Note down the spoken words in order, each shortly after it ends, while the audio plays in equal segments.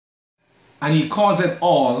And he causeth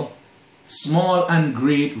all, small and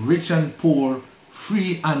great, rich and poor,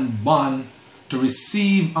 free and bond, to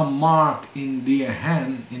receive a mark in their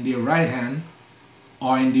hand, in their right hand,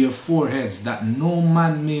 or in their foreheads, that no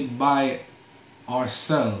man may buy or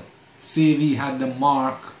sell, save he had the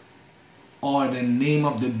mark, or the name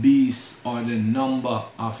of the beast, or the number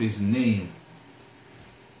of his name.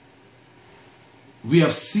 We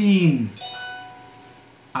have seen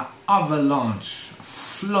an avalanche, a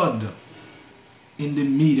flood in the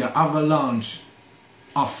media, avalanche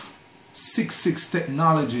of 666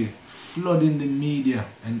 technology flooding the media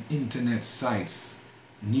and internet sites,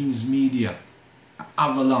 news media,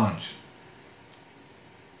 avalanche.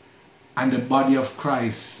 And the body of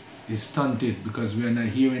Christ is stunted because we are not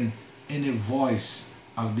hearing any voice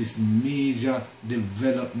of this major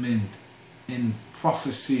development in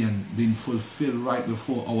prophecy and being fulfilled right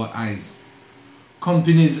before our eyes.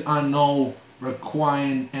 Companies are now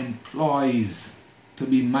requiring employees to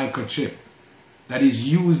be microchipped, that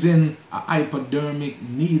is using a hypodermic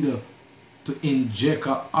needle to inject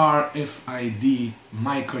a RFID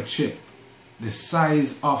microchip the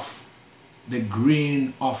size of the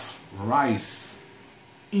grain of rice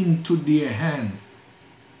into their hand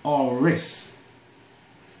or wrist,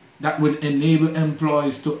 that will enable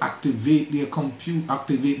employees to activate their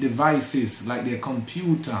devices like their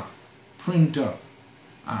computer, printer,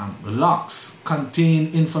 locks,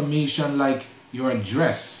 contain information like your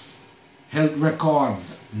address, health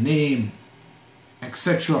records, name,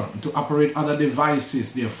 etc. to operate other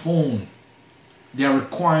devices, their phone. They are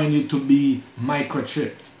requiring you to be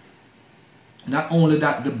microchipped. Not only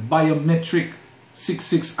that, the biometric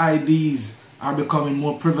 666 IDs are becoming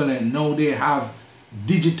more prevalent. Now they have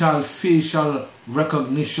digital facial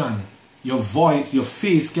recognition. Your voice, your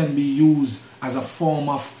face can be used as a form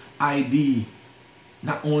of ID.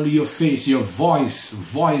 Not only your face, your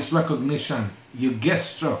voice recognition, your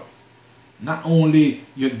gesture. Not only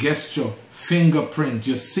your gesture, fingerprint,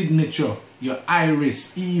 your signature, your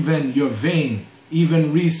iris, even your vein.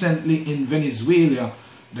 Even recently in Venezuela,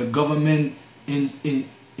 the government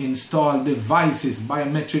installed devices,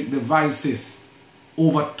 biometric devices,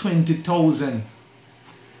 over 20,000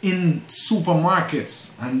 in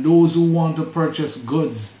supermarkets, and those who want to purchase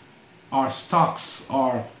goods or stocks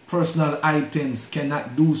or personal items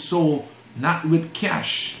cannot do so, not with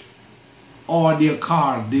cash or their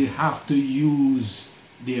card. They have to use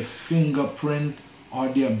their fingerprint or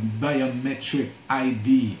their biometric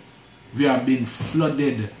ID. We are being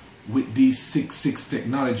flooded with these 666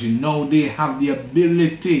 technology. Now they have the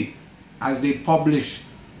ability, as they publish,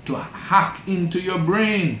 to hack into your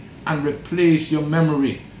brain and replace your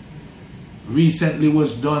memory. Recently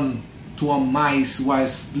was done to a mice while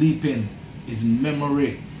sleeping. His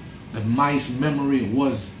memory, the mice memory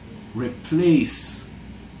was replaced.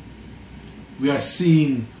 We are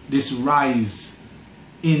seeing this rise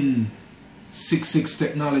in 666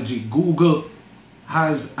 technology. Google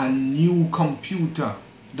has a new computer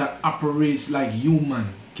that operates like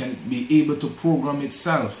human, can be able to program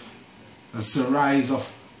itself. It's the rise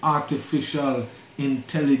of artificial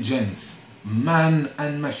intelligence. Man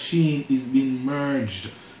and machine is being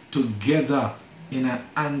merged together in an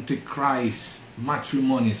antichrist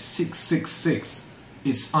matrimony. 666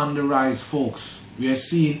 is on the rise, folks. We are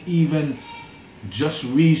seeing even just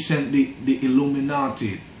recently the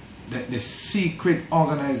Illuminati, the secret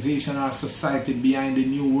organization or society behind the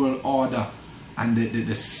New World Order and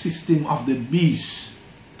the system of the beast,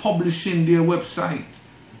 publishing their website,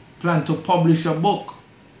 plan to publish a book.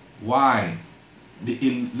 Why?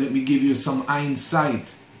 Let me give you some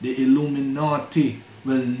insight. The Illuminati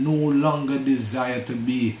will no longer desire to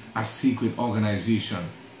be a secret organization,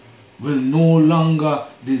 will no longer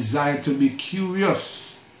desire to be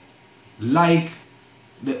curious. Like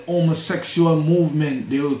the homosexual movement,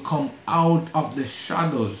 they will come out of the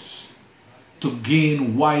shadows to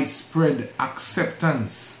gain widespread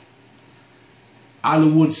acceptance.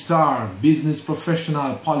 Hollywood star, business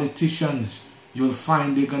professional, politicians, you'll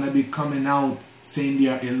find they're going to be coming out saying they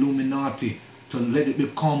are Illuminati, to let it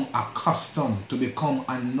become a custom, to become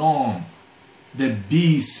a norm. The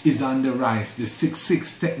beast is on the rise. The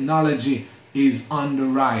 666 technology is on the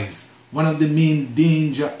rise. One of the main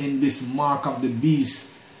danger in this mark of the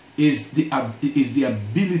beast is the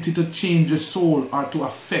ability to change the soul or to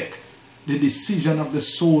affect the decision of the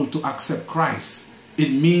soul to accept Christ.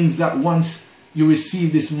 It means that once you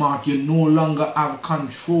receive this mark, you no longer have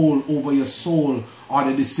control over your soul or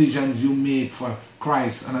the decisions you make for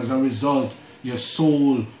Christ, and as a result, your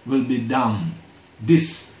soul will be damned.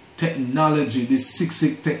 This technology, this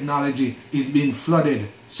 6-6 technology is being flooded,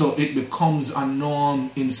 so it becomes a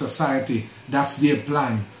norm in society. That's their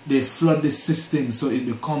plan. They flood the system so it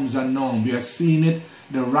becomes a norm. We are seeing it,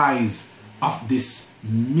 the rise of this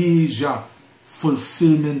major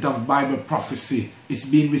fulfillment of Bible prophecy. It's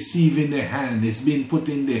being received in the hand, it's being put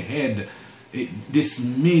in the head. This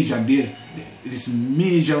major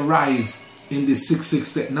rise in the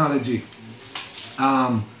 6-6 technology.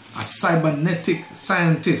 A cybernetic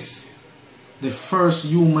scientist, the first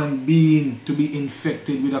human being to be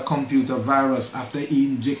infected with a computer virus after he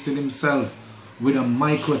injected himself with a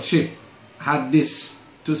microchip, had this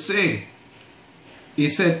to say. He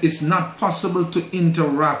said it's not possible to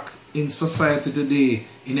interact in society today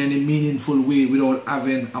in any meaningful way without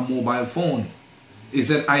having a mobile phone. He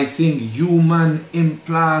said, I think human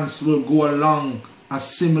implants will go along a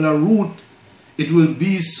similar route. It will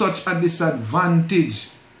be such a disadvantage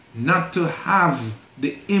not to have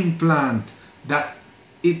the implant that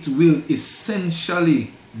it will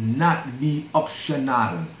essentially not be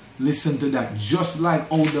optional. Listen to that. Just like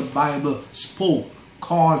how the Bible spoke,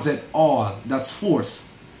 cause it all, that's force,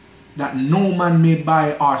 that no man may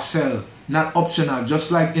buy or sell, not optional.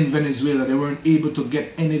 Just like in Venezuela, they weren't able to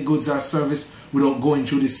get any goods or service without going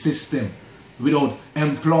through the system, without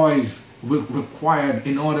employees required.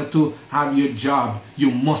 In order to have your job,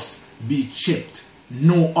 you must be chipped,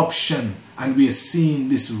 no option. And we are seeing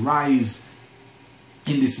this rise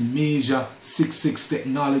in this major 6-6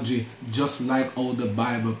 technology, just like how the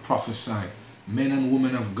Bible prophesied. Men and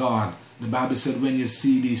women of God, the Bible said, when you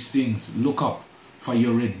see these things, look up, for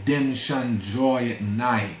your redemption joy at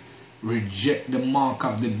night. Reject the mark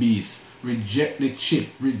of the beast, reject the chip,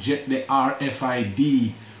 reject the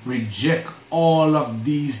RFID, reject all of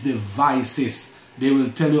these devices. They will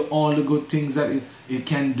tell you all the good things that it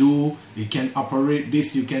can do. You can operate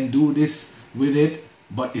this, you can do this with it,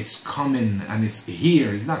 but it's coming and it's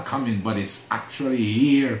here. It's not coming, but it's actually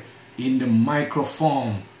here in the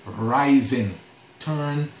microform, rising.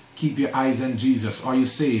 Turn, keep your eyes on Jesus. Are you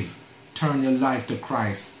saved? Turn your life to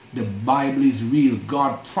Christ. The Bible is real.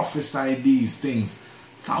 God prophesied these things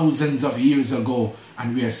thousands of years ago,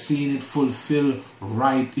 and we are seeing it fulfill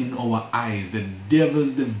right in our eyes. The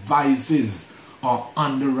devil's devices are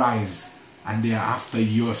on the rise, and they are after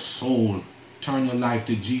your soul. Turn your life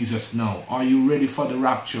to Jesus now. Are you ready for the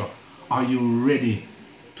rapture? Are you ready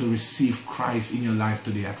to receive Christ in your life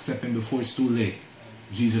today? Accept him before it's too late.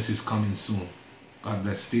 Jesus is coming soon. God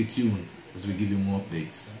bless. Stay tuned as we give you more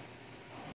updates.